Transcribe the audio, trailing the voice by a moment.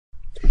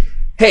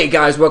Hey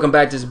guys, welcome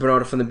back. This is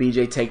Bernardo from the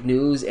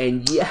BJTechNews,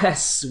 and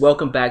yes,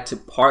 welcome back to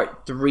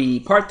part 3.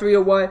 Part 3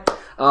 of what?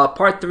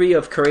 Part 3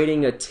 of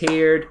creating a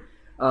tiered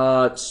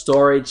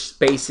storage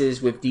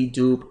spaces with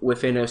dedupe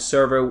within a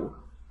server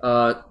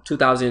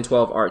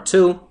 2012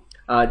 R2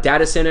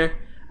 data center.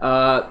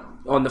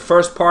 On the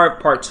first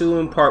part 2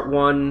 and part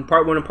 1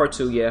 and part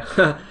 2,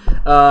 yeah.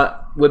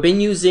 We've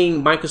been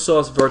using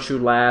Microsoft's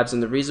virtual labs,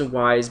 and the reason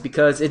why is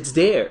because it's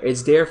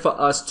there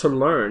for us to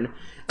learn.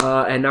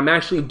 And I'm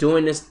actually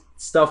doing this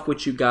stuff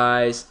with you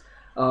guys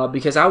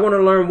because I want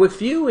to learn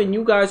with you and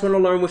you guys want to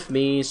learn with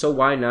me, so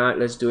why not?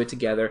 Let's do it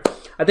together.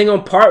 I think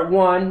on part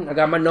 1, I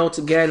got my notes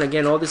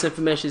again, all this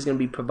information is going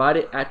to be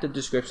provided at the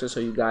description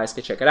so you guys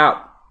can check it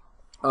out.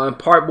 In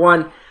part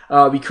 1,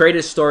 we created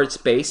a storage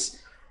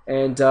space,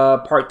 and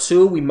part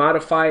 2, we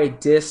modify a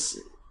disk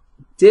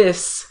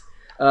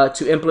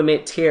to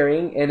implement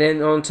tiering, and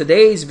then on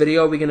today's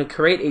video we're going to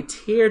create a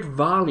tiered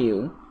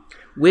volume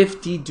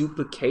with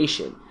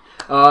deduplication.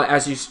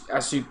 As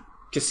you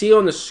can see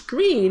on the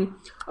screen,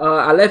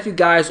 I left you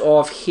guys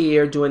off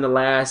here doing the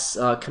last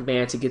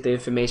command to get the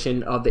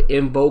information of the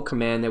invoke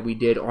command that we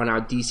did on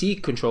our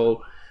DC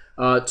control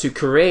to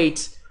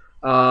create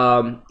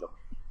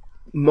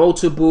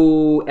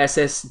multiple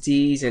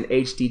SSDs and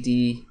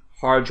HDD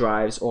hard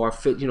drives, or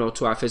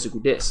to our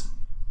physical disk.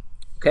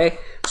 Okay,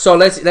 so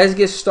let's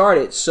get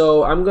started.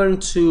 So I'm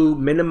going to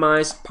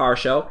minimize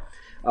PowerShell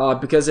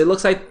because it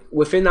looks like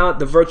within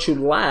the virtual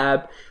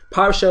lab,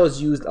 PowerShell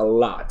is used a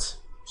lot.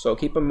 So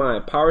keep in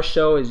mind,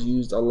 PowerShell is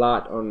used a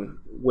lot on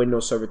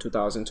Windows Server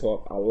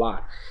 2012, a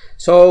lot.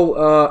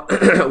 So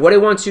what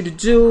it wants you to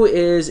do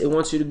is it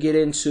wants you to get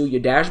into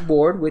your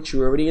dashboard, which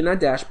you're already in our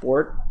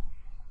dashboard.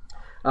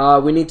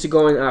 We need to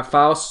go in our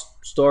file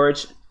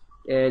storage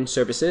and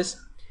services.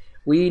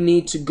 We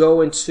need to go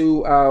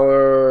into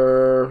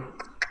our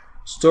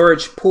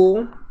storage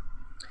pool,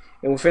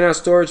 and within our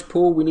storage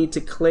pool we need to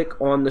click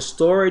on the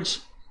storage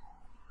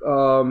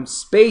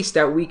space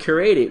that we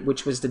created,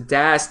 which was the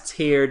dash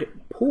tiered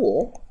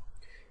pool,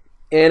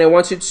 and I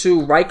want you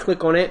to right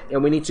click on it,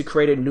 and we need to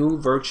create a new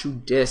virtual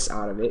disk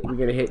out of it. We're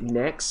gonna hit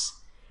next.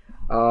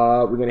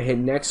 We're gonna hit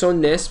next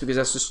on this because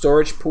that's the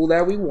storage pool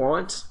that we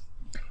want,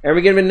 and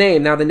we give it a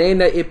name. Now the name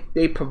that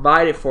they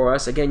provided for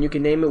us, again, you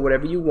can name it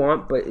whatever you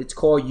want, but it's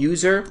called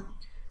user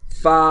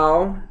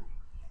file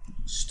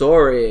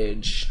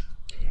storage,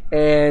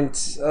 and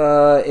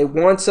it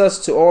wants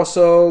us to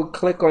also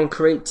click on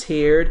create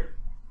tiered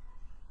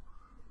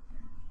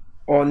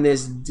on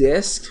this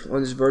disk,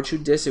 on this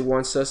virtual disk. It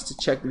wants us to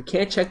check. We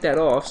can't check that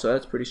off, so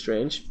that's pretty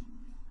strange.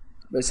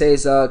 But it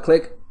says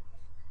click,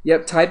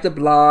 yep, type the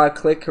blog,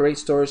 click create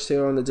storage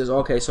tier on the disk.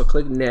 Okay, so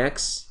click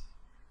next.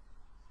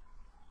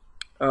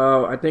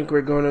 I think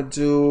we're gonna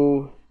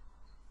do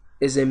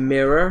is a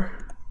mirror,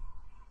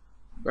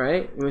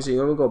 right? Let me see.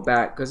 Let me go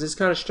back because it's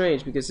kind of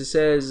strange because it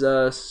says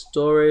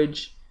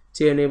storage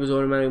tier enables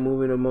automatic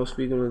movement of most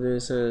frequent within a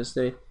center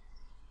state,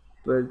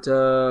 but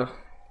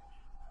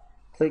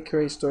click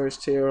create storage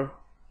tier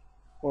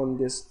on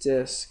this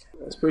disk.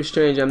 That's pretty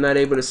strange. I'm not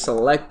able to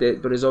select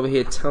it, but it's over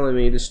here telling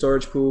me the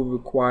storage pool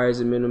requires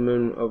a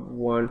minimum of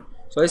 1.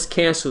 So let's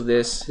cancel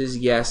this. Is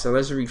yes, and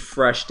let's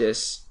refresh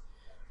this.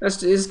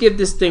 Let's give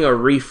this thing a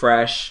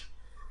refresh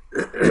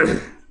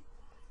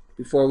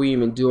before we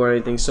even do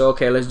anything. So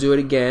okay, let's do it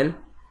again,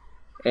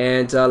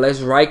 and let's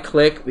right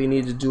click. We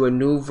need to do a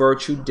new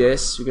virtual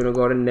disk. We're gonna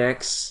go to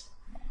next.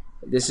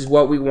 This is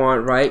what we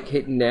want, right?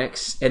 Hit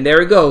next, and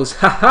there it goes.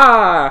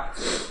 Haha!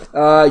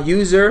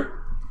 User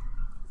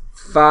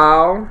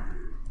file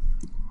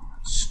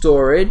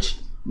storage.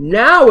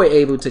 Now we're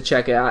able to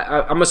check it.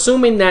 I'm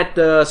assuming that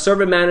the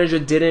server manager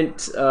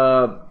didn't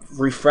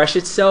refresh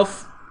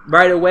itself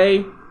right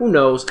away. Who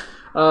knows?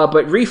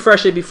 But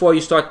refresh it before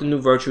you start the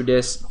new virtual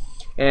disk,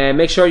 and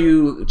make sure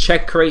you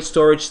check create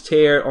storage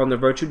tier on the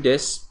virtual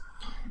disk.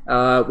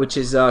 Which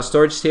is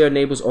storage tier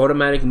enables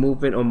automatic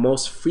movement on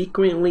most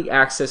frequently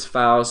accessed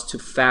files to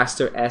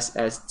faster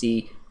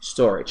SSD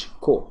storage.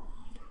 Cool.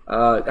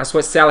 That's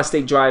what solid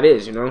state drive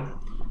is,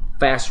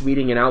 fast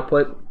reading and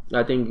output.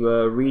 I think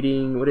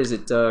reading, what is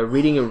it?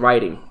 Reading and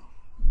writing.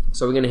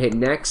 So we're gonna hit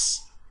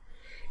next,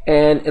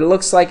 and it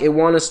looks like it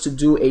wants us to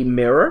do a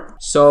mirror.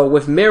 So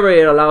with mirror,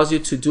 it allows you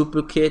to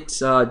duplicate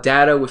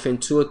data within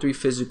 2 or 3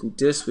 physical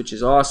disks, which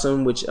is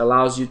awesome, which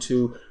allows you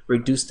to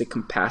reduce the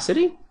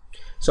capacity.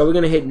 So we're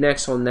gonna hit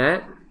next on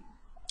that.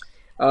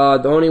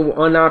 The only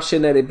one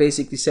option that it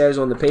basically says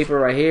on the paper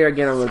right here,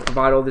 again, I'm gonna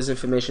provide all this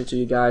information to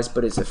you guys,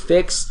 but it's a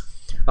fix.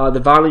 The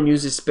volume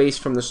uses space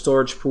from the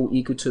storage pool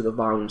equal to the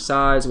volume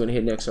size. I'm gonna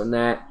hit next on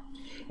that.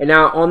 And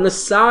now on the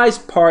size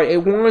part,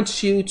 it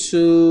wants you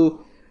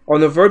to,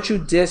 on the virtual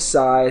disk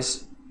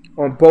size,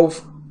 on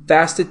both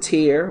faster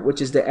tier, which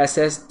is the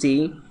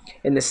SSD,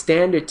 and the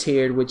standard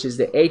tier, which is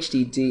the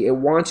HDD, it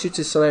wants you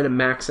to select a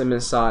maximum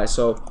size.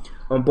 So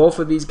on both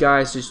of these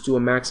guys, just do a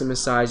maximum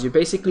size. You're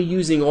basically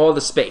using all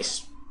the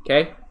space,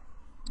 okay?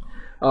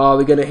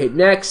 We're gonna hit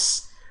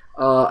next.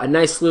 A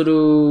nice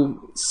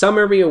little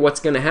summary of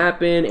what's gonna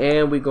happen,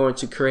 and we're going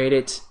to create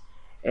it,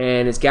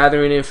 and it's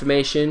gathering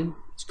information.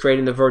 It's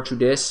creating the virtual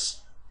disk.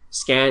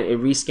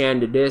 Rescan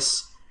the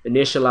disk,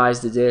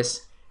 initialize the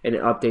disk, and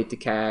then update the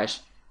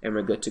cache, and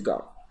we're good to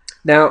go.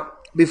 Now,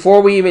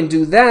 before we even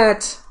do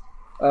that,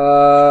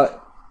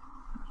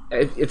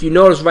 if you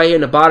notice right here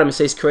in the bottom, it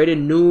says create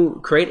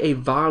a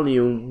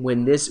volume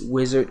when this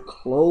wizard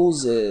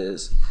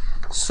closes.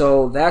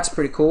 So that's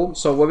pretty cool.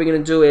 So what we're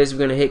gonna do is we're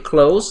gonna hit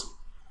close,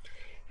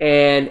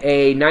 and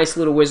a nice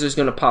little wizard is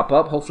gonna pop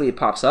up. Hopefully it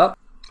pops up.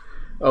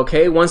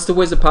 Okay, once the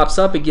wizard pops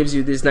up, it gives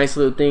you this nice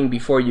little thing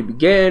before you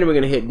begin. We're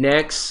gonna hit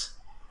next,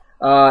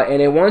 and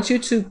it wants you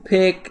to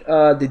pick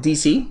the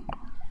DC,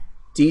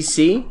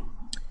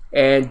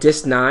 and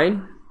disk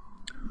 9.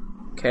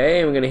 Okay,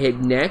 and we're gonna hit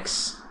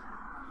next,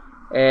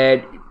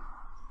 and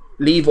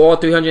leave all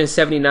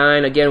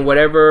 379. Again,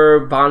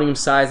 whatever volume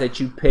size that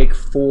you pick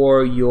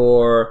for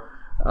your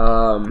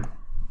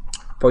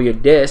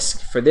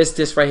disk. For this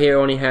disk right here,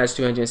 only has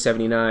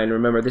 279.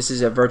 Remember, this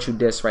is a virtual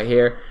disk right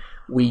here.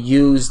 We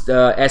used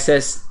the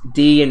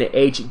SSD and the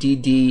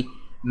HDD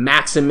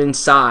maximum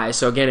size.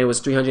 So again, it was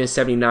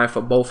 379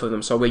 for both of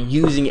them. So we're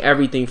using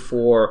everything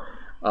for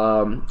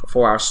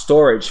our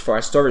storage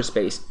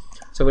space.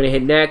 So we're gonna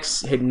hit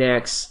next,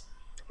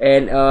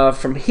 and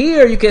from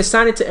here you can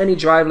assign it to any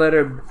drive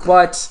letter,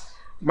 but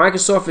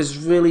Microsoft is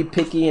really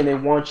picky and they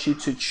want you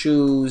to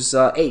choose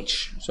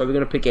H. So we're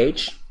gonna pick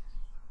H.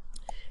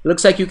 It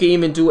looks like you can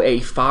even do a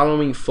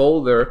following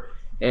folder,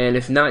 and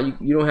if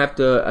not, you don't have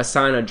to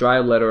assign a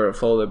drive letter or a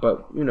folder,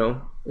 but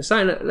let's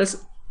assign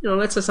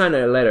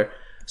a letter.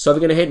 So we're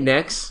gonna hit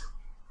next,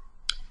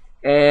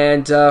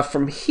 and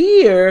from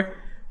here,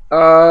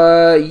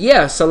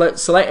 select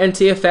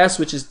NTFS,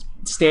 which is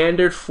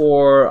standard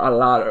for a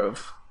lot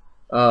of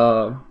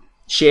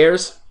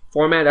shares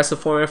format. That's the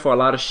format for a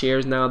lot of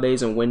shares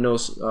nowadays on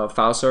Windows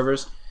file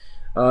servers.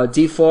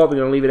 Default, we're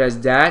gonna leave it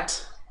as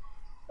that.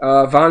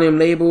 Volume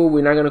label,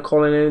 we're not gonna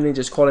call it anything,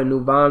 just call it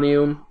new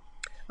volume.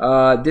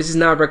 This is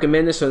not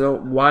recommended, so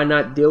why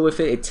not deal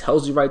with it? It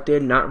tells you right there,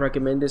 not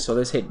recommended. So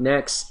let's hit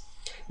next.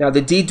 Now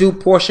the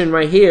dedupe portion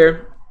right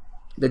here,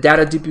 the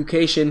data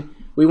duplication,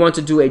 we want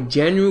to do a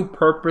general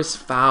purpose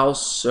file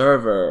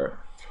server.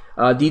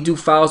 Dedupe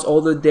files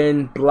older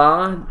than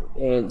blah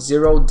and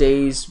 0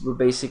 days will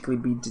basically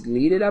be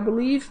deleted, I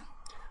believe.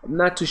 I'm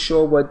not too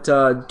sure what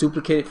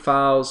duplicated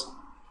files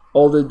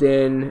older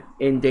than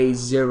in day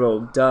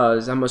 0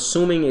 does. I'm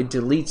assuming it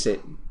deletes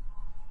it.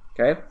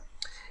 Okay.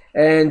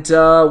 And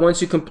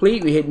once you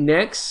complete, we hit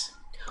next.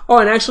 Oh,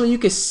 and actually you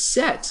can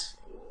set.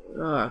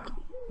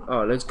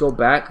 Let's go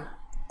back.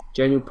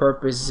 General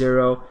purpose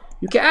 0.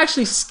 You can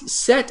actually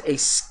set a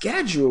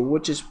schedule,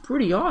 which is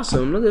pretty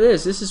awesome. Look at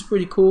this. This is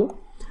pretty cool.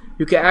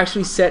 You can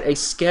actually set a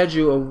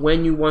schedule of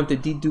when you want the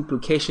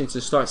deduplication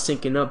to start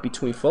syncing up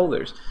between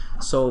folders.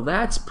 So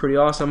that's pretty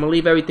awesome. I'm gonna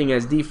leave everything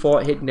as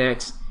default. Hit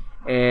next,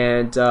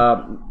 and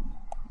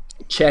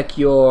check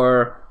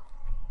your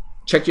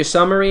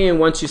summary. And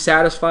once you're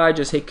satisfied,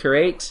 just hit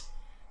create,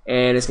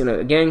 and it's gonna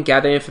again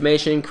gather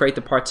information, create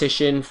the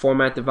partition,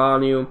 format the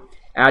volume,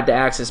 add the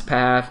access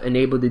path,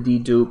 enable the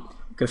dedupe,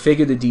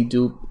 configure the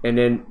dedupe, and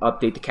then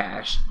update the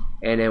cache,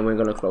 and then we're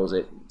gonna close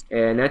it.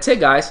 And that's it,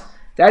 guys.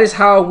 That is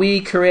how we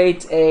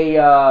create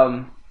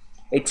a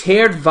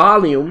tiered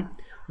volume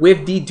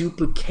with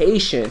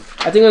deduplication.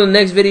 I think on the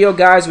next video,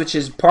 guys, which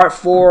is part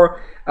 4,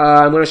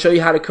 I'm going to show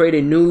you how to create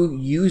a new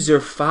user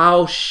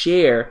file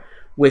share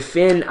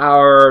within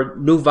our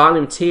new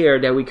volume tier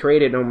that we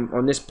created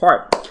on this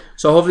part.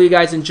 So hopefully you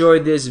guys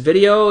enjoyed this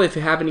video. If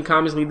you have any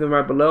comments, leave them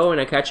right below, and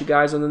I'll catch you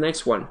guys on the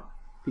next one.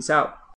 Peace out.